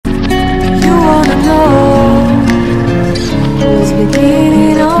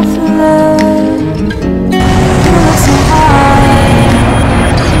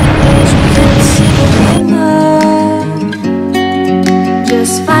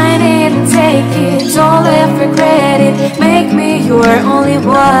make it, don't live regret it. Make me your only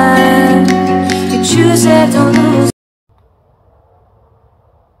one. You choose it, don't lose.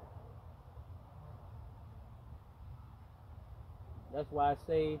 That's why I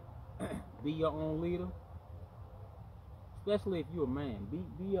say be your own leader. Especially if you're a man.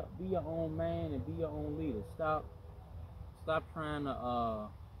 Be your own man and be your own leader. Stop trying to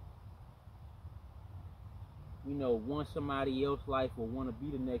want somebody else's life or want to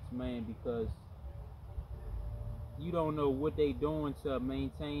be the next man, because you don't know what they doing to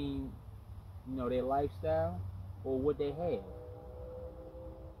maintain, their lifestyle or what they have.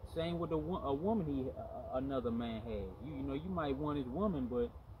 Same with a woman another man has. You might want his woman,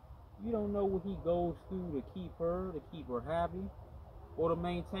 but you don't know what he goes through to keep her happy, or to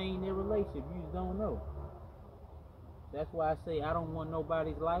maintain their relationship. You just don't know. That's why I say I don't want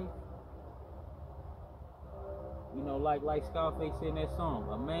nobody's life. Like Scarface said in that song,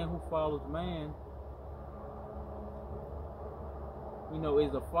 a man who follows man,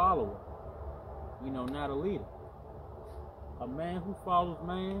 is a follower, not a leader. A man who follows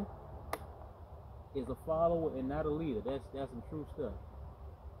man is a follower and not a leader. That's some true stuff.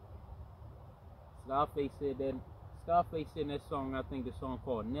 Scarface said in that song, I think the song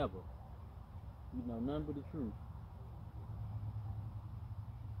called Never. None but the truth.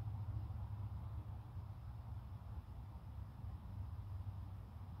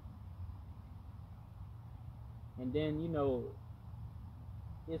 And then,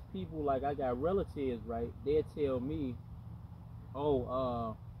 it's people, like I got relatives, right? They'll tell me,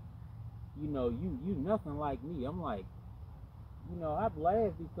 oh, you nothing like me. I'm like, I've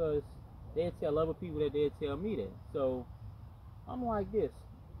laughed because they'll tell other people that they'll tell me that. So I'm like this.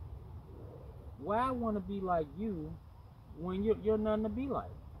 Why I want to be like you when you're nothing to be like?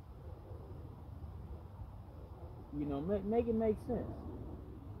 Make it make sense.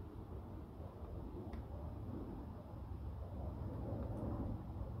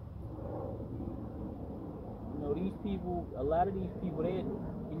 These people, a lot of these people, they,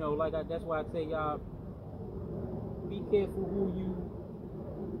 that's why I say y'all, be careful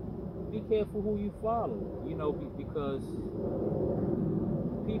who you follow, because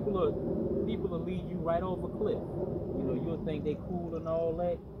people will lead you right off a cliff. You'll think they cool and all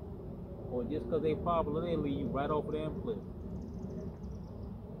that, or just because they popular, they lead you right off of damn cliff.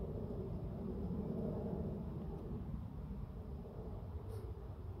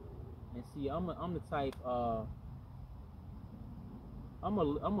 And see, I'm the type, I'm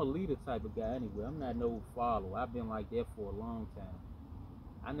a leader type of guy anyway. I'm not no follower. I've been like that for a long time.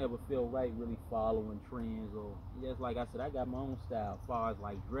 I never felt right really following trends, or just like I said, I got my own style as far as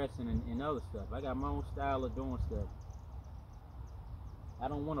like dressing and other stuff. I got my own style of doing stuff. I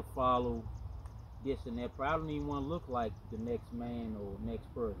don't want to follow this and that. I don't even want to look like the next man or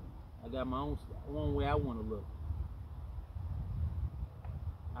next person. I got my own way I want to look.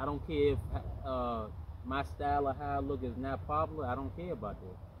 I don't care if my style of how I look is not popular. I don't care about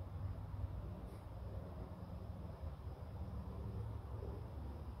that.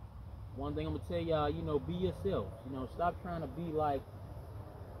 One thing I'm gonna tell y'all, be yourself. Stop trying to be like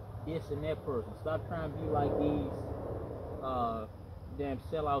this and that person. Stop trying to be like these damn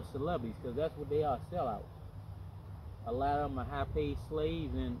sellout celebrities, because that's what they are, sellouts. A lot of them are high-paid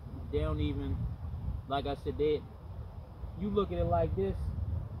slaves, and they don't even, like I said, you look at it like this,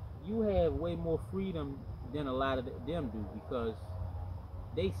 you have way more freedom than a lot of them do, because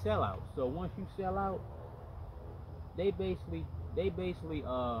they sell out. So once you sell out, they basically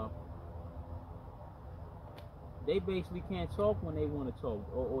can't talk when they want to talk,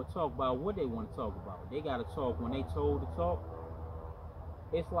 or talk about what they want to talk about. They got to talk when they told to talk.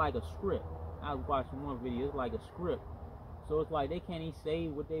 It's like a script. I was watching one video. It's like a script. So it's like they can't even say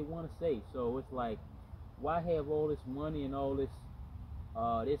what they want to say. So it's like, why have all this money and all this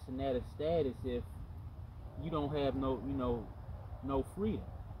this and that as status if you don't have no freedom?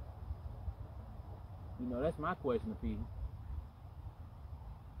 That's my question to people.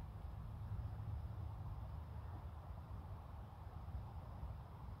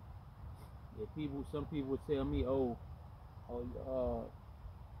 Some people would tell me, oh,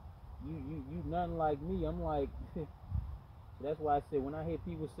 you nothing like me. I'm like, that's why I said when I hear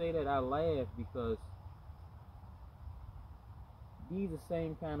people say that, I laugh, because these are the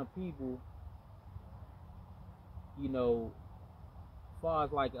same kind of people, as far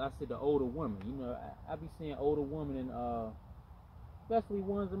as like I said, the older women. I be seeing older women, and especially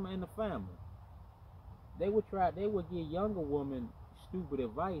ones in the family. They would give younger women stupid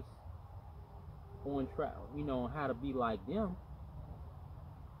advice on on how to be like them.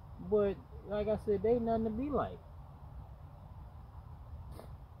 But like I said, they nothing to be like.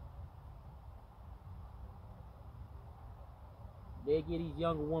 they give these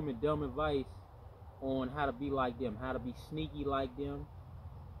younger women dumb advice on how to be like them, how to be sneaky like them,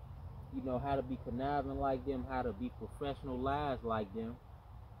 you know, how to be conniving like them, how to be professional lies like them,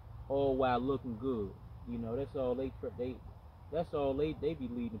 all while looking good. You know, that's all they be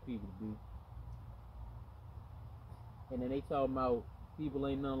leading people to do. And then they talking about people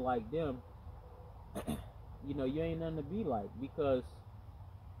ain't nothing like them. You know, you ain't nothing to be like, because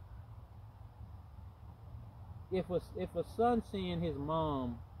if a son seeing his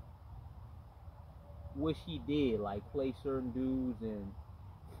mom what she did, like play certain dudes and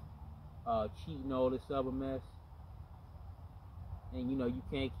cheating, all this other mess, and you know you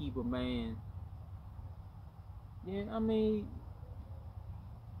can't keep a man, then I mean,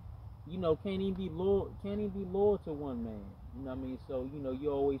 you know, can't even be loyal to one man. You know what I mean? So you know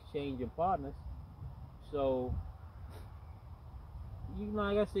you always changing partners. So you know,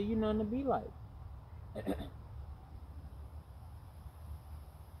 like I said, you nothing to be like.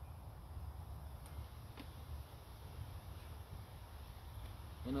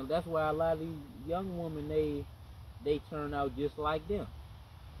 You know, that's why a lot of these young women, they turn out just like them.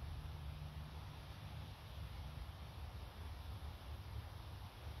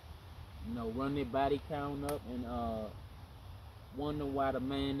 You know, run their body count up and wonder why the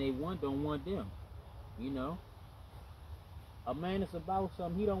man they want don't want them. You know, a man that's about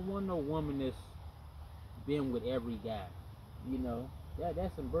something, he don't want no woman that's been with every guy. You know,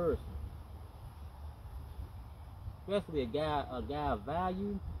 that's embarrassing. Especially a guy of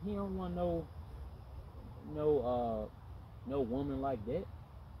value, he don't want no woman like that.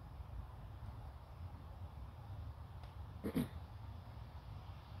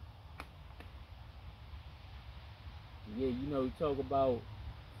 Yeah, you know, you talk about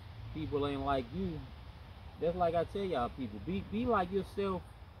people ain't like you. That's like I tell y'all people, be like yourself.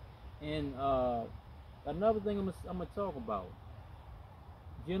 And another thing I'm gonna talk about,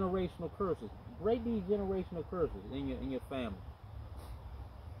 generational curses. Break these generational curses in your family.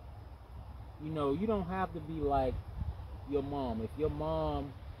 You know, you don't have to be like your mom. If your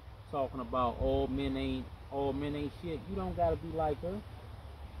mom talking about all men ain't shit, you don't gotta be like her.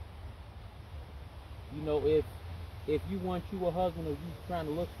 You know, if you want you a husband, or you trying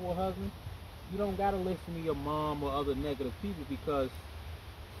to look for a husband, you don't gotta listen to your mom or other negative people, because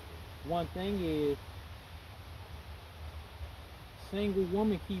one thing is, single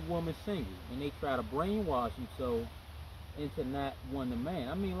women keep women single, and they try to brainwash you so into not wanting a man.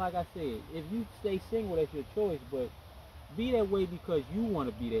 I mean, like I said, if you stay single, that's your choice, but be that way because you want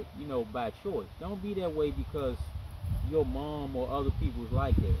to be that, you know, by choice. Don't be that way because your mom or other people's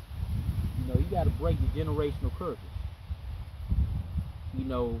like that. You know, you got to break the generational curses. You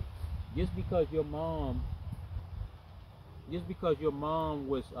know, just because your mom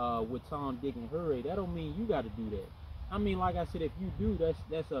was with Tom, Dick, and Harry, that don't mean you got to do that. I mean, like I said, if you do,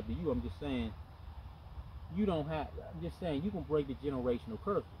 that's up to you. I'm just saying, you don't have. I'm just saying, you can break the generational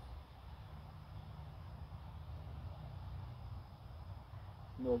curses.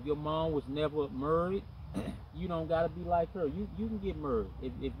 You know, if your mom was never married, you don't gotta be like her. You can get married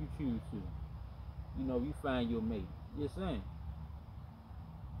if you choose to. You know, you find your mate. Just saying.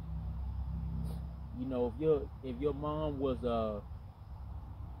 You know, if your mom was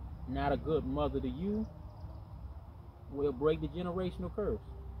not a good mother to you, well, break the generational curse.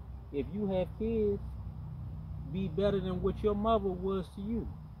 If you have kids, be better than what your mother was to you.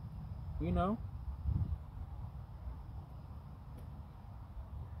 You know.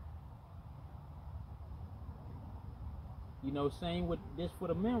 You know, same with this for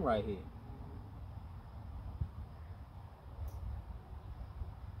the men right here.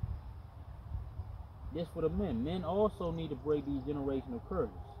 This for the men. Men also need to break these generational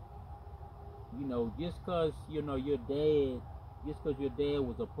curses. You know, just cause your dad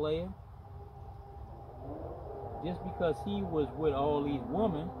was a player, just because he was with all these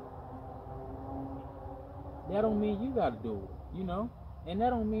women, that don't mean you gotta do it. You know, and that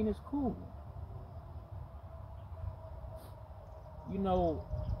don't mean it's cool. You know,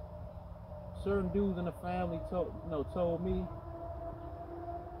 certain dudes in the family told me,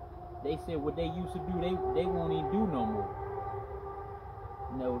 they said what they used to do, they won't even do no more.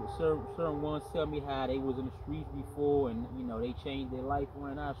 You know, certain ones tell me how they was in the streets before, and you know they changed their life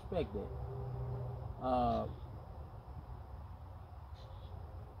around. I respect that.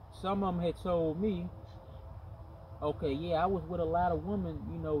 Some of them had told me, okay, yeah, I was with a lot of women,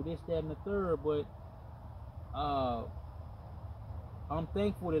 you know, this, that, and the third, but I'm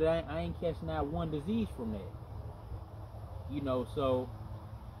thankful that I ain't catching out one disease from that. You know, so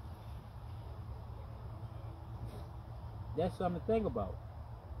that's something to think about.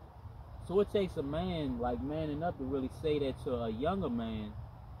 So it takes a man like manning up to really say that to a younger man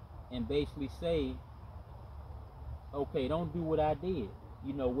and basically say, okay, don't do what I did.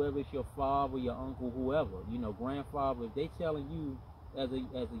 You know, whether it's your father, your uncle, whoever, you know, grandfather, if they telling you as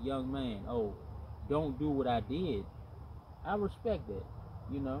a young man, oh, don't do what I did, I respect that,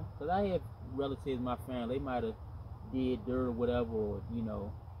 you know, because I have relatives in my family, they might have did dirt or whatever, or, you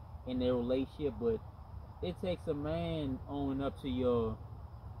know, in their relationship, but it takes a man owning up to your,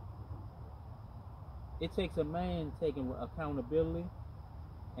 it takes a man taking accountability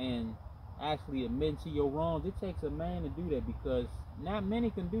and actually admitting to your wrongs. It takes a man to do that, because not many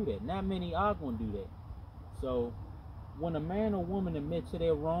can do that. Not many are going to do that. So when a man or woman admit to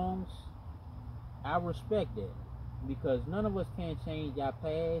their wrongs, I respect that, because none of us can change our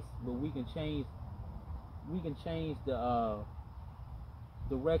past, but we can change the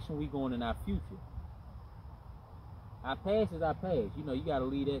direction we going in our future. Our past is our past. You know, you got to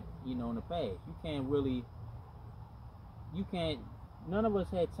leave that, you know, in the past. None of us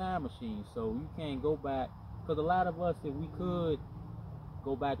had time machines, so you can't go back, because a lot of us, if we could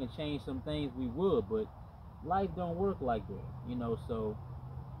go back and change some things, we would, but life don't work like that, you know. So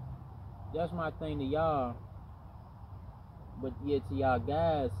that's my thing to y'all. But yeah, to y'all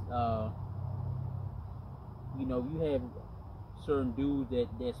guys, you know, you have certain dudes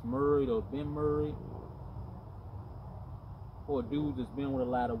that's married or been married, or dudes that's been with a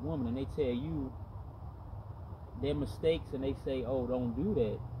lot of women, and they tell you their mistakes, and they say, oh, don't do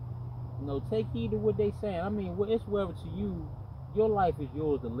that. You know, take heed to what they saying. I mean, it's whatever to you. Your life is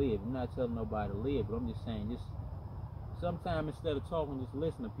yours to live. I'm not telling nobody to live, but I'm just saying, just sometimes instead of talking, just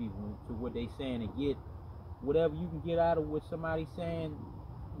listen to people, to what they saying, and get whatever you can get out of what somebody's saying.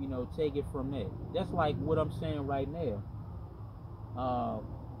 You know, take it from there. That's like what I'm saying right now.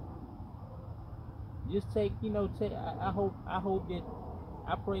 Just take, you know, I hope that,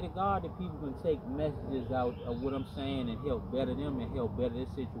 I pray to God that people can take messages out of what I'm saying and help better them and help better their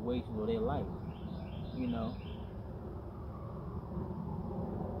situation or their life. You know,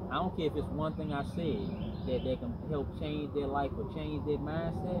 I don't care if it's one thing I said that can help change their life or change their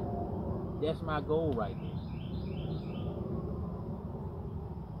mindset. That's my goal right there.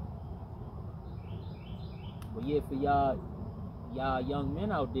 But yeah, for y'all young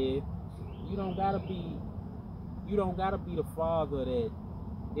men out there, you don't gotta be the father that,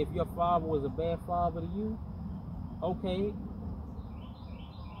 if your father was a bad father to you, okay,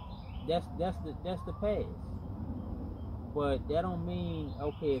 that's the past. But that don't mean,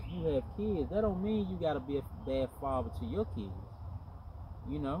 okay, if you have kids, that don't mean you gotta be a bad father to your kids.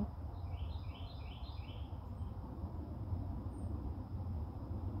 You know?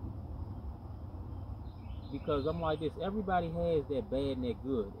 Because I'm like this, everybody has that bad and that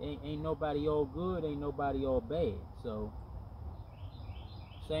good. Ain't nobody all good, ain't nobody all bad. So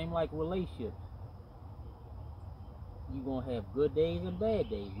same like relationships. You're going to have good days and bad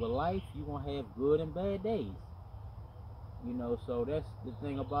days. With life, you're going to have good and bad days. You know, so that's the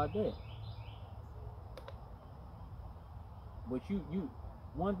thing about that. But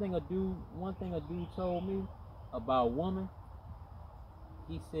one thing a dude told me about women,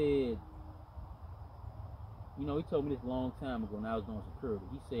 he said, you know, he told me this a long time ago when I was doing security.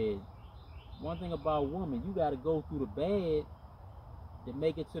 He said, one thing about women, you got to go through the bad to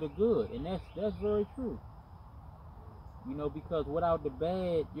make it to the good. And that's very true. You know, because without the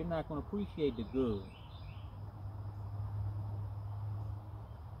bad, you're not going to appreciate the good.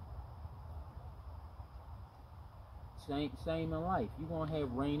 Same in life. You're going to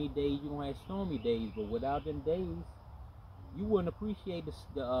have rainy days, you're going to have stormy days, but without them days, you wouldn't appreciate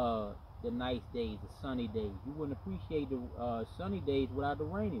the nice days, the sunny days. You wouldn't appreciate the sunny days without the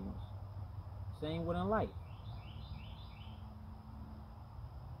rainy ones. Same with in life.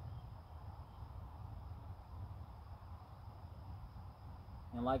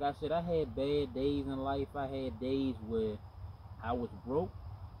 And like I said, I had bad days in life. I had days where I was broke.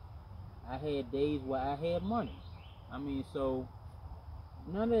 I had days where I had money. I mean, so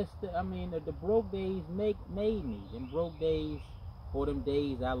none of that. I mean, the broke days made me. Them broke days, or them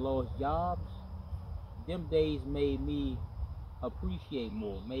days I lost jobs, them days made me appreciate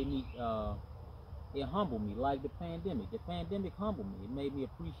more. Made me, it humbled me. Like the pandemic. The pandemic humbled me. It made me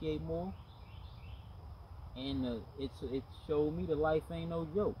appreciate more. And it showed me that life ain't no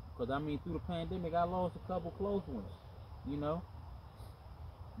joke. Because I mean, through the pandemic, I lost a couple close ones, you know.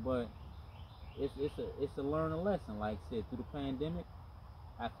 But it's a learning lesson. Like I said, through the pandemic,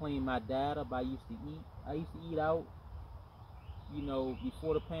 I cleaned my diet up. I used to eat out, you know,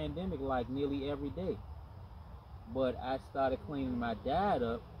 before the pandemic, like nearly every day. But I started cleaning my diet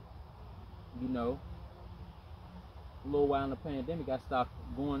up, you know, a little while in the pandemic, I started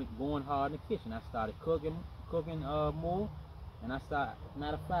going hard in the kitchen. I started cooking more, and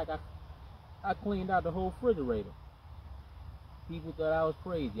matter of fact, I cleaned out the whole refrigerator. People thought I was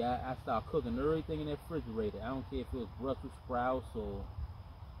crazy. I started cooking everything in that refrigerator. I don't care if it was Brussels sprouts or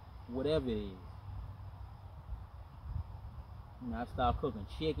whatever it is. You know, I started cooking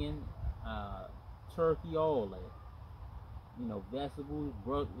chicken, turkey, all that. You know, vegetables,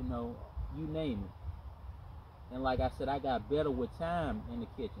 you know, you name it. And like I said, I got better with time in the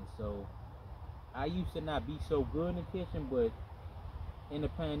kitchen. So I used to not be so good in the kitchen, but in the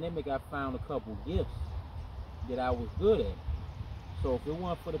pandemic, I found a couple gifts that I was good at. So if it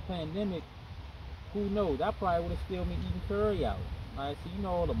weren't for the pandemic, who knows? I probably would have still been eating curry out. Like, so you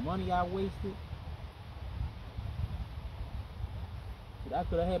know all the money I wasted. I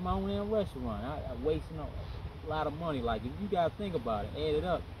could have had my own damn restaurant. I wasting a lot of money. Like, if you gotta think about it, add it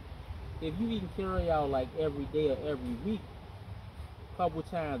up. If you eating carry out like every day or every week, a couple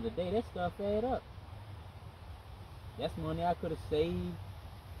times a day, that stuff add up. That's money I could have saved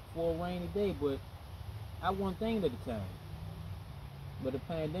for a rainy day, but I wasn't thinking at the time. But the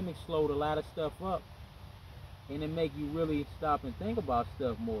pandemic slowed a lot of stuff up, and it make you really stop and think about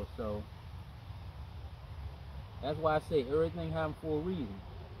stuff more. So that's why I say everything happens for a reason.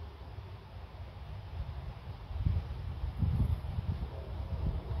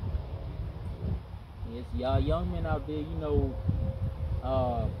 It's y'all young men out there, you know,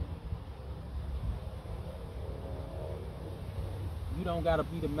 you don't gotta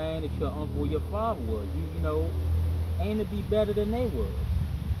be the man that your uncle or your father was. You know, aim to be better than they was.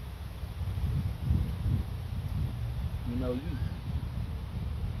 You know,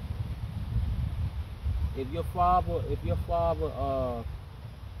 if your father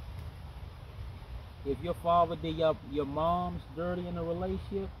did your mom's dirty in a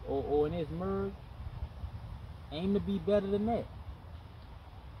relationship or in his marriage, aim to be better than that.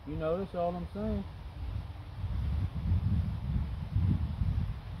 You know, that's all I'm saying.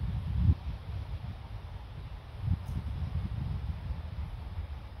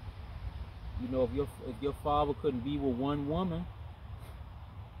 You know, if your father couldn't be with one woman,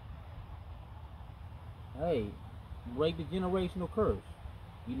 hey, break the generational curse.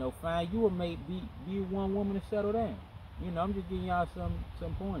 You know, find you a mate, be one woman and settle down. You know, I'm just giving y'all some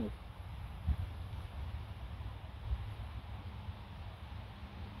pointers.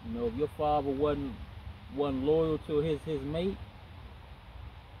 You know, if your father wasn't loyal to his mate,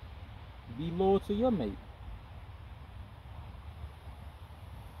 be loyal to your mate.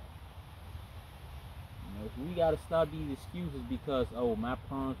 We gotta stop these excuses because, oh, my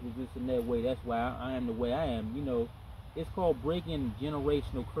parents was this and that way, that's why I am the way I am. You know, it's called breaking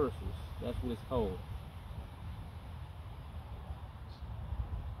generational curses. That's what it's called.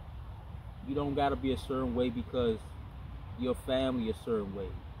 You don't gotta be a certain way because your family is a certain way.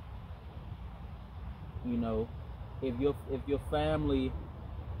 You know, if your family,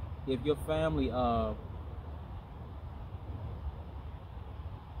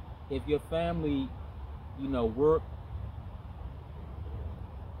 you know, worked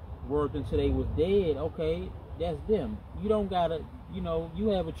until they was dead, okay, that's them. You don't gotta, you know, you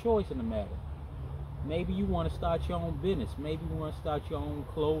have a choice in the matter. Maybe you want to start your own business. Maybe you want to start your own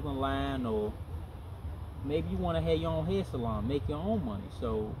clothing line, or maybe you want to have your own hair salon, make your own money.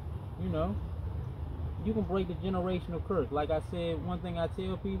 So, you know, you can break the generational curse. Like I said, one thing I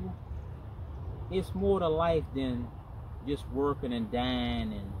tell people, it's more to life than just working and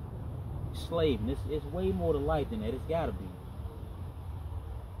dying and slaving. It's way more to life than that. It's gotta be.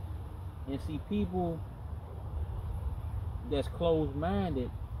 And see, people that's closed-minded,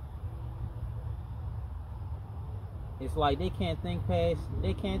 it's like they can't think past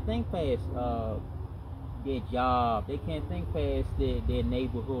their job. They can't think past their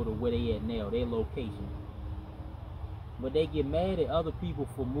neighborhood or where they at now, their location. But they get mad at other people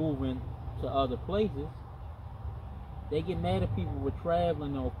for moving to other places. They get mad at people for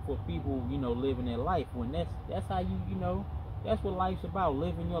traveling, or for people, you know, living their life. When that's how you know, that's what life's about,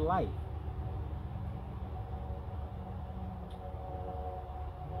 living your life.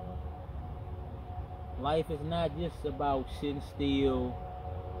 Life is not just about sitting still,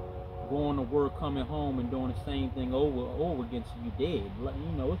 going to work, coming home, and doing the same thing over again till you dead.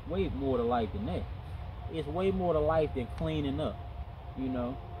 You know, it's way more to life than that. It's way more to life than cleaning up, you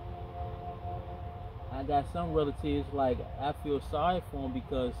know. I got some relatives, like, I feel sorry for them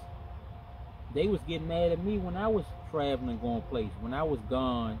because they was getting mad at me when I was traveling, going places. When I was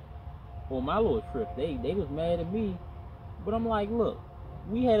gone on my little trip, they was mad at me. But I'm like, look,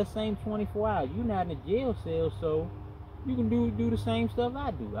 we had the same 24 hours. You're not in a jail cell, so You can do the same stuff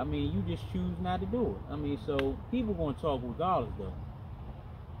I do. I mean, you just choose not to do it. I mean, so people gonna talk regardless, though.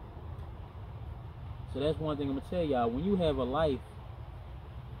 So that's one thing I'm gonna tell y'all. When you have a life,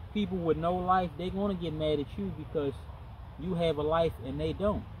 people with no life, they gonna get mad at you because you have a life and they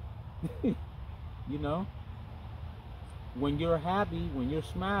don't. You know, when you're happy, when you're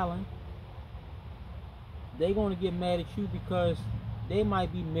smiling, they gonna get mad at you because they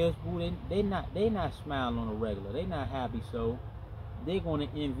might be miserable. They not smiling on a regular. They not happy, so they're gonna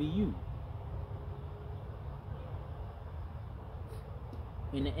envy you.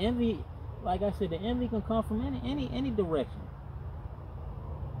 And the envy, like I said, the envy can come from any direction.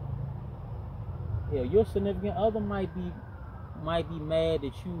 Yeah, your significant other might be mad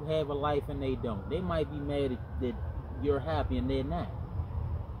that you have a life and they don't. They might be mad that you're happy and they're not.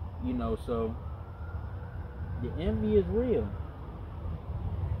 You know, so the envy is real.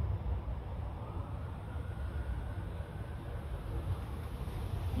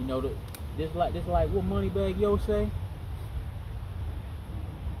 You know, this like what Moneybagg Yo say.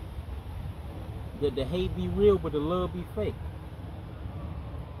 The hate be real, but the love be fake.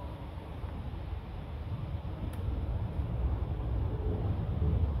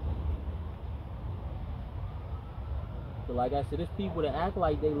 So like I said, there's people that act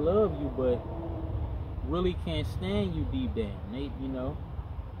like they love you, but really can't stand you deep down. They, you know.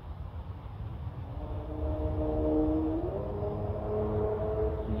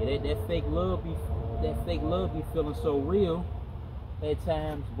 Yeah, that fake love be feeling so real at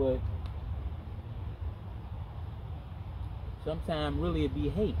times, but sometimes really it be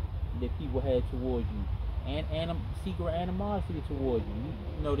hate that people had towards you, and secret animosity towards you.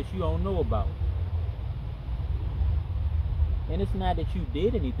 You know, that you don't know about. And it's not that you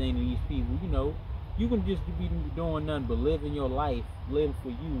did anything to these people. You know, you can just be doing nothing but living your life, living for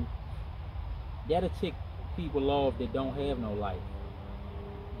you. That'll tick people off that don't have no life.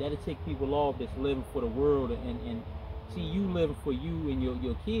 That'll tick people off that's living for the world, and see you living for you and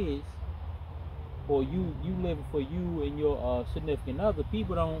your kids, or you living for you and your significant other.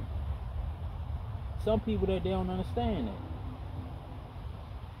 People don't. Some people that they don't understand that.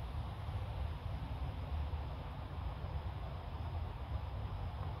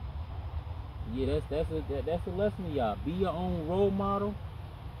 Yeah, that's a lesson to y'all. Be your own role model.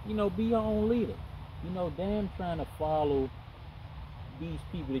 You know, be your own leader. You know, damn trying to follow these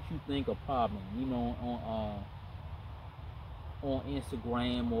people that you think are popping. You know, on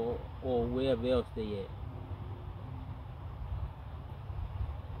Instagram or wherever else they at.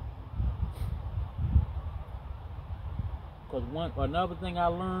 Cause another thing I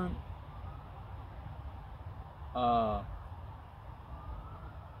learned,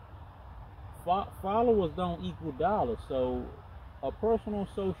 followers don't equal dollars. So a person on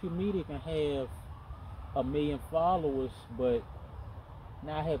social media can have 1 million followers, but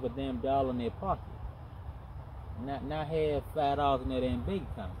not have a damn dollar in their pocket. Not have $5 in their damn bank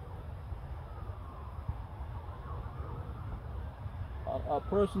account. A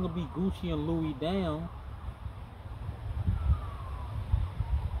person can be Gucci and Louis down,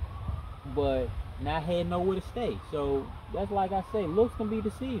 but not had nowhere to stay. So that's like I say, looks can be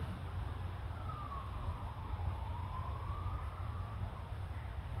deceiving.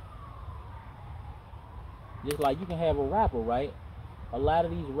 Just like you can have a rapper, right? A lot of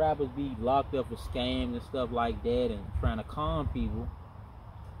these rappers be locked up for scams and stuff like that and trying to con people.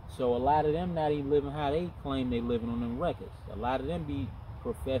 So a lot of them not even living how they claim they living on them records. A lot of them be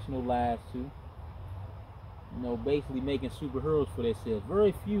professional lives too. You know, basically making superheroes for themselves.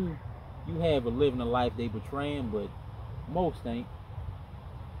 Very few you have a living a life they betraying, but most ain't.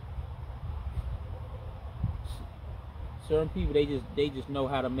 Certain people they just know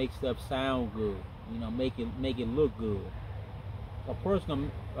how to make stuff sound good. You know, make it look good. A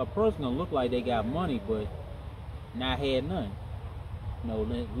person gonna look like they got money, but not had none. You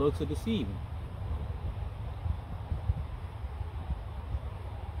know, looks are deceiving.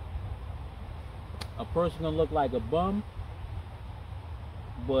 A person gonna look like a bum,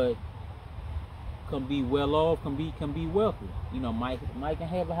 but can be well off, can be wealthy. You know, Mike can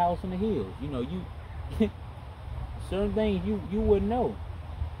have a house in the hills. You know, you certain things you wouldn't know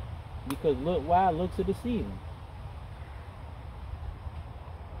because looks are deceiving.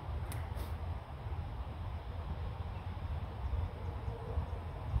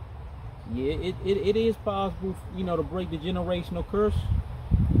 Yeah, it is possible, you know, to break the generational curse.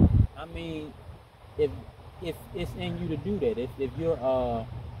 I mean, if it's in you to do that, if you're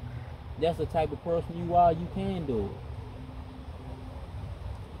that's the type of person you are, you can do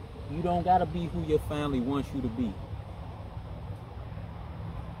it. You don't gotta be who your family wants you to be.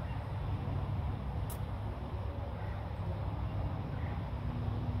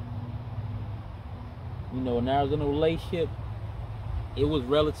 You know, when I was in a relationship, it was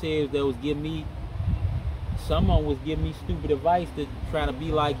relatives that was giving me, someone was giving me stupid advice to try to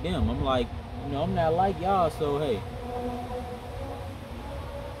be like them. I'm like, you know, I'm not like y'all, so hey.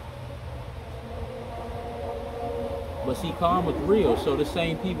 But see, karma's real, so the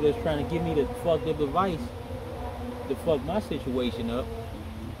same people that's trying to give me the fucked up advice to fuck my situation up,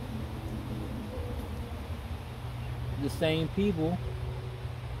 the same people,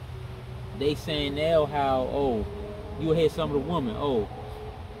 they saying now how, oh, you hear some of the women, oh,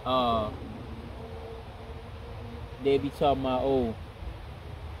 they be talking about, oh,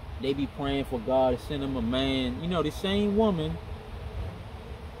 they be praying for God to send them a man. You know, the same woman,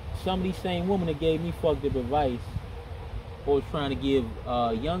 some of these same women that gave me fucked up advice, or trying to give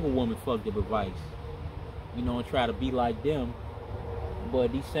younger women fucked up advice, you know, and try to be like them.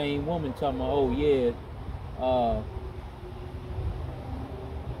 But these same women talking about, oh yeah,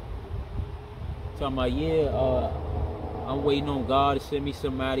 talking about, yeah, I'm waiting on God to send me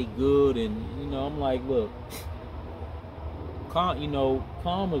somebody good. And you know, I'm like, look, you know,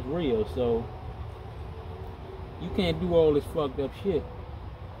 karma's real, so you can't do all this fucked up shit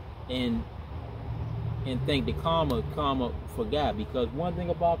and think that karma forgot. Because one thing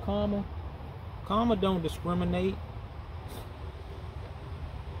about karma don't discriminate.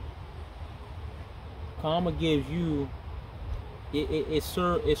 Karma gives you, it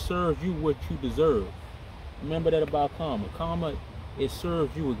serves you what you deserve. Remember that about karma. Karma, it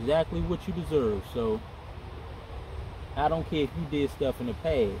serves you exactly what you deserve. So I don't care if you did stuff in the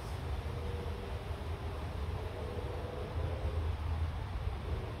past.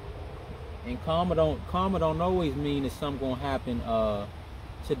 And karma don't always mean that something gonna happen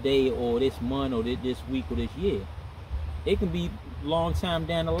today or this month or this week or this year. It can be a long time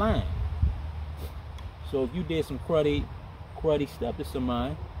down the line. So if you did some cruddy stuff to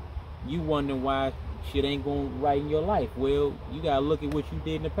somebody, you wondering why shit ain't going right in your life. Well, you gotta look at what you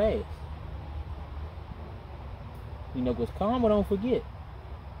did in the past. You know, because karma don't forget.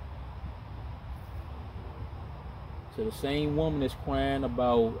 So the same woman that's crying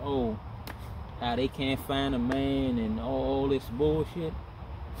about, oh, how they can't find a man and all this bullshit,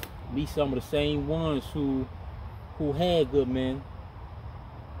 be some of the same ones who had good men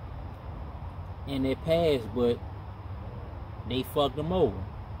in their past, but they fucked them over.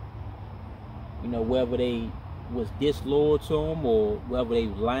 You know, whether they was disloyal to them or whether they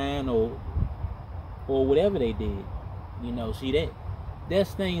was lying or whatever they did. You know, see,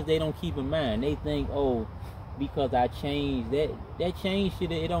 that's things they don't keep in mind. They think, oh, because I changed, that change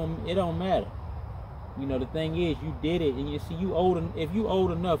shit, it don't matter. You know, the thing is, you did it, and you see, if you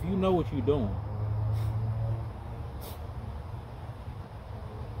old enough, you know what you're doing.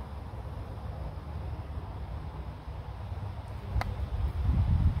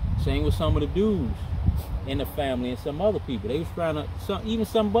 Same with some of the dudes in the family and some other people. They was trying to, even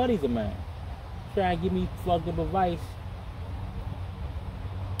some buddies of mine, trying to give me fucked up advice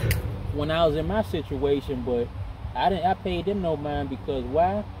when I was in my situation, but I paid them no mind, because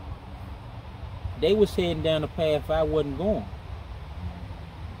why? They was heading down the path I wasn't going.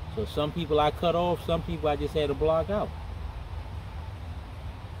 So some people I cut off, some people I just had to block out.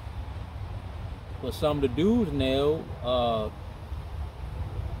 But some of the dudes now,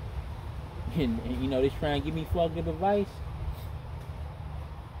 and you know, they trying to give me fucked up advice.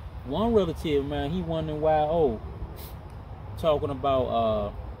 One relative, man, he wondering why, talking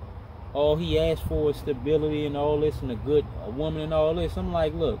about all he asked for is stability and all this, and a woman and all this. I'm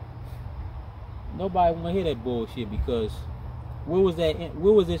like, look, nobody want to hear that bullshit, because where was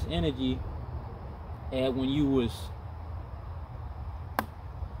this energy at when you was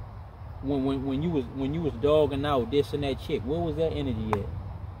when you was dogging out this and that chick? Where was that energy at?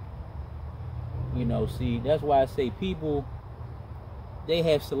 You know, see, that's why I say people, they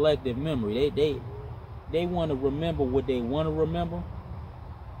have selective memory. They want to remember what they want to remember.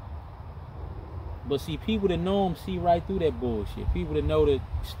 But see, people that know them see right through that bullshit. People that know that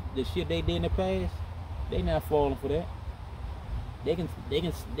the shit they did in the past, they not falling for that. They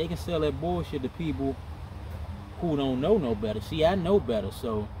can sell that bullshit to people who don't know no better. See, I know better,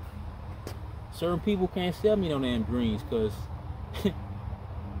 so certain people can't sell me no damn dreams, because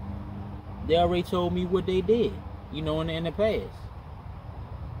they already told me what they did, you know, in the past.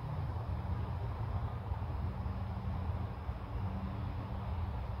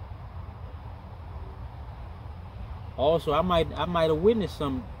 Also, I might have witnessed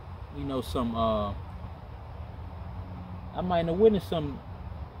some, you know, I might have witnessed some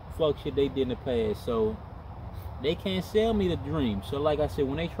fuck shit they did in the past, so they can't sell me the dream. So like I said,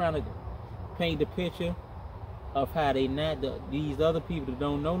 when they trying to paint the picture of how they not these other people that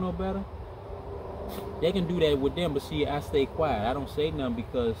don't know no better, They can do that with them, but see, I stay quiet. I don't say nothing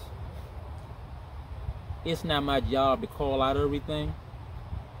because it's not my job to call out everything.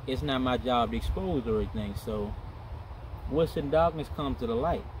 It's not my job to expose everything. So what's in darkness comes to the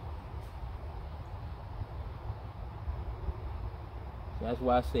light. So that's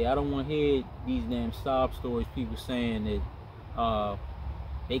why I say I don't want to hear these damn sob stories, people saying that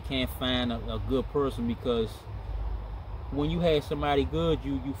they can't find a good person because when you had somebody good,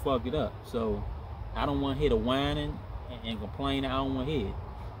 you fucked it up. So I don't want to hear the whining and complaining. I don't want to hear it.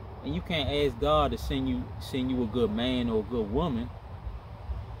 And you can't ask God to send you a good man or a good woman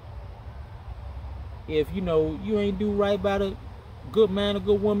if you know you ain't do right by the good man or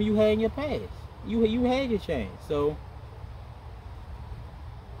good woman you had in your past. You had your chance. So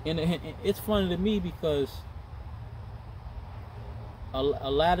and it's funny to me because a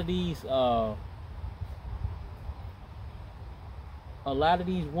lot of these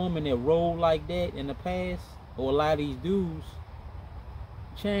women that roll like that in the past, or a lot of these dudes,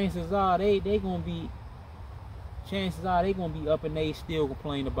 chances are they gonna be up in age still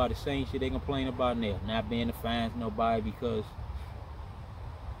complaining about the same shit they complain about now, not being to find nobody, because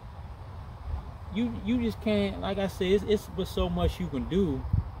you just can't, like I said, it's but so much you can do.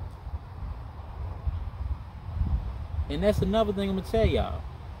 And that's another thing I'm gonna tell y'all.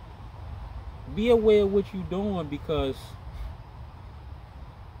 Be aware of what you're doing, because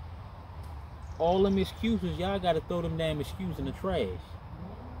all them excuses, y'all gotta throw them damn excuses in the trash.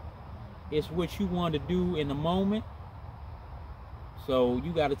 It's what you want to do in the moment. So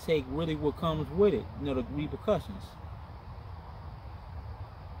you gotta take really what comes with it, you know, the repercussions.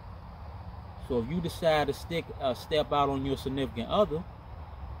 So if you decide to step out on your significant other,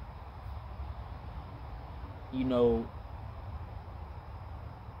 you know,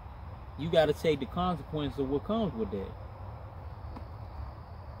 you got to take the consequences of what comes with that.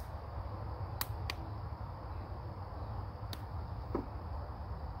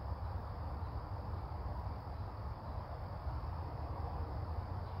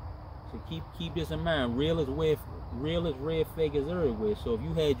 So keep this in mind. Real is red, fake is everywhere. So if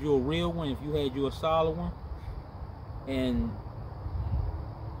you had you a real one, if you had you a solid one, and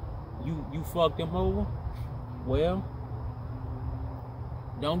you fucked them over, well,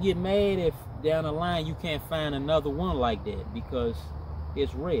 don't get mad if down the line you can't find another one like that, because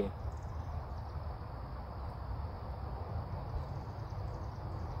it's rare.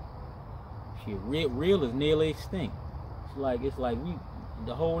 Shit, real is nearly extinct. It's like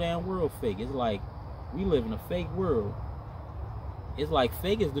the whole damn world fake. It's like we live in a fake world. It's like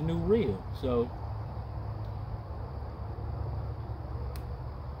fake is the new real. So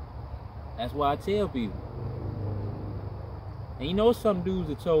that's why I tell people. And you know, some dudes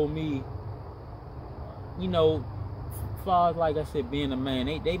that told me, you know, as far as, like I said, being a man,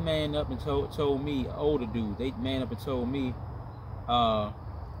 they man up and told me, older dudes, they man up and told me, oh,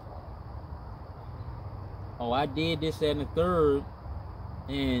 I did this, that, and the third,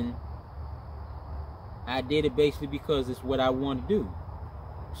 and I did it basically because it's what I want to do.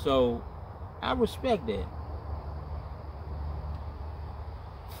 So I respect that.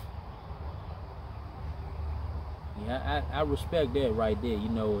 Yeah, I respect that right there. You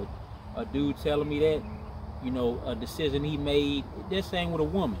know, a dude telling me that, you know, a decision he made, that same with a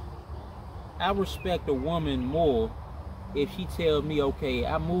woman. I respect a woman more if she tells me, okay,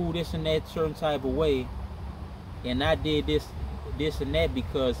 I moved this and that certain type of way, and I did this and that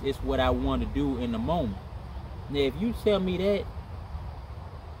because it's what I want to do in the moment. Now, if you tell me that,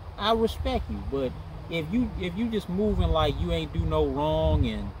 I respect you. But if you just moving like you ain't do no wrong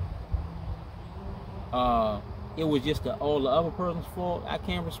and it was just all the other person's fault, I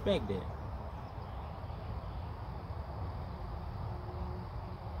can't respect that.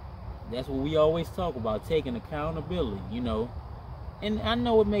 That's what we always talk about, taking accountability, you know. And I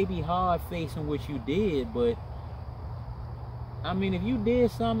know it may be hard facing what you did, but I mean, if you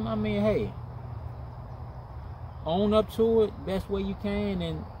did something, I mean, hey, own up to it best way you can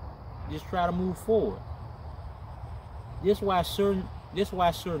and just try to move forward. This is why certain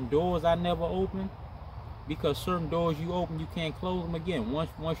doors I never open, because certain doors you open, you can't close them again.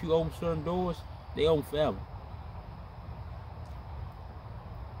 Once you open certain doors, they open forever.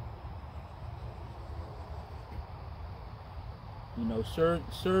 You know,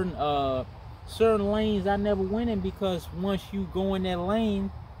 certain lanes I never went in, because once you go in that lane,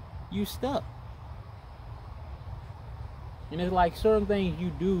 you stuck. And it's like certain things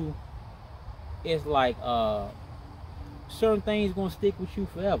you do, it's like certain things gonna stick with you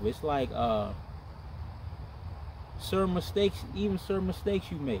forever. It's like certain mistakes you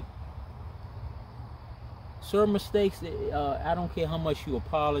make. certain mistakes, I don't care how much you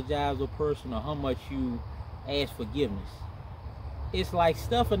apologize to a person or how much you ask forgiveness. It's like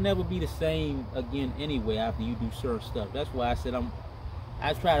stuff will never be the same again anyway after you do certain stuff. That's why I said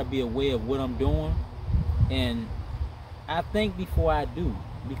I try to be aware of what I'm doing, and I think before I do,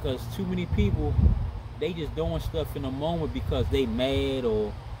 because too many people, they just doing stuff in a moment because they mad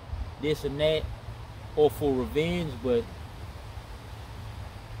or this and that or for revenge, but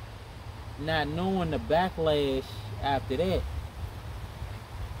not knowing the backlash after that.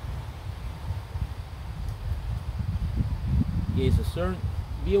 It's a certain,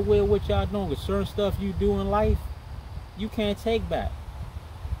 be aware of what y'all doing, because certain stuff you do in life you can't take back,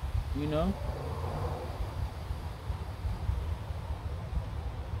 you know.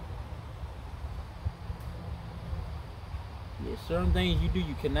 Yeah, certain things you do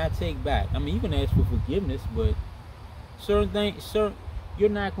you cannot take back. I mean, you can ask for forgiveness, but certain things, you're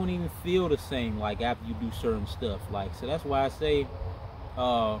not going to even feel the same like after you do certain stuff. Like, so that's why I say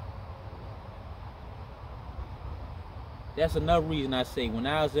that's another reason I say when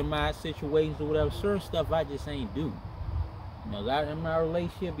I was in my situations or whatever, certain stuff I just ain't do. You know, that in my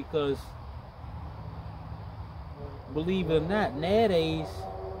relationship, because believe it or not, nowadays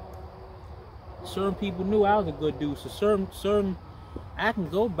certain people knew I was a good dude. So certain I can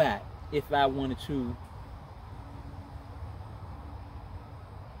go back if I wanted to.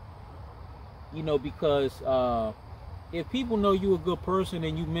 You know, because if people know you a good person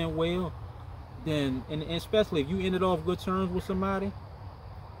and you meant well, then, and especially if you ended off good terms with somebody,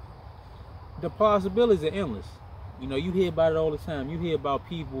 the possibilities are endless. You know, you hear about it all the time. You hear about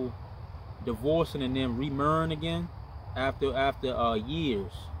people divorcing and then remarrying again after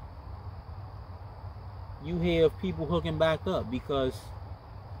years. You hear of people hooking back up because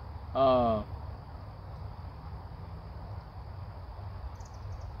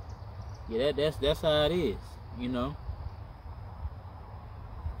yeah, that's how it is, you know.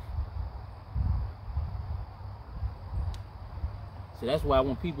 So that's why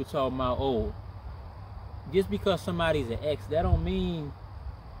when people talk about, oh, just because somebody's an ex, that don't mean,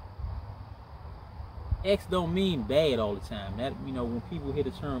 ex don't mean bad all the time. That, you know, when people hear the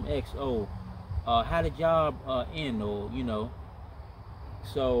term ex, oh, how the job end, or, you know.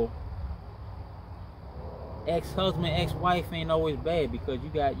 So ex-husband, ex-wife ain't always bad, because you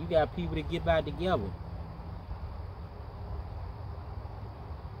got people that get back together.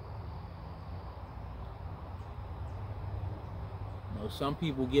 You know, some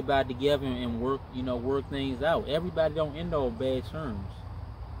people get back together and work, you know, work things out. Everybody don't end on bad terms.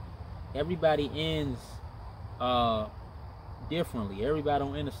 Everybody ends differently. Everybody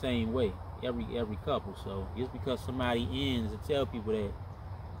don't end the same way. Every couple. So just because somebody ends, to tell people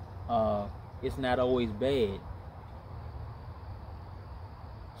that it's not always bad.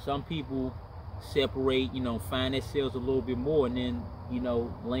 Some people separate, you know, find themselves a little bit more, and then, you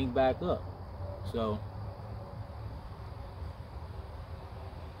know, link back up. So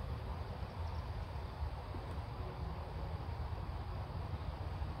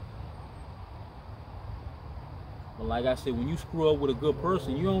but like I said, when you screw up with a good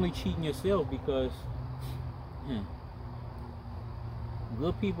person, you're only cheating yourself, because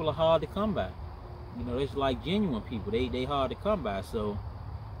good people are hard to come by. You know, it's like genuine people. They hard to come by. So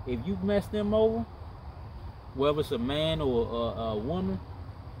if you mess them over, whether it's a man or a woman,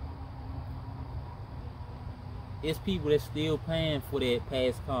 it's people that's still paying for that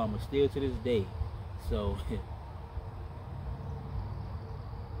past karma, still to this day. So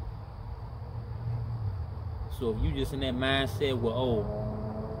so if you just in that mindset, well,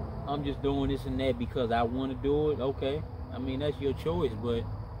 oh, I'm just doing this and that because I want to do it, okay. I mean, that's your choice, but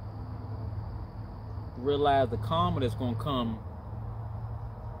realize the karma that's gonna come.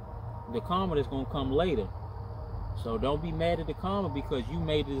 The karma that's gonna come later. So don't be mad at the karma because you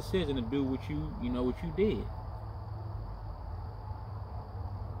made the decision to do what you know what you did.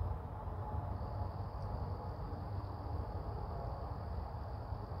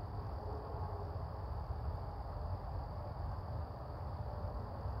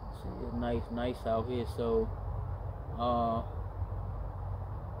 See, it's nice out here. So I'm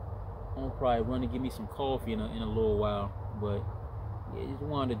gonna probably run and get me some coffee in a little while, but yeah, just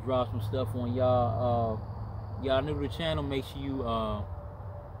wanted to drop some stuff on y'all. Y'all new to the channel, make sure you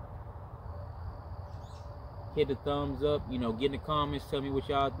hit the thumbs up, you know, get in the comments, tell me what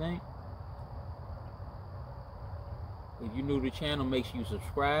y'all think. If you're new to the channel, make sure you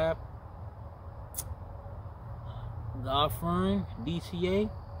subscribe. Godfriend, DTA,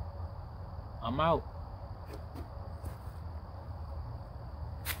 I'm out.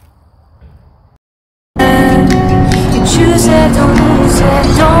 Choose it, don't lose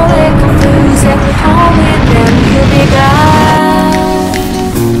it, don't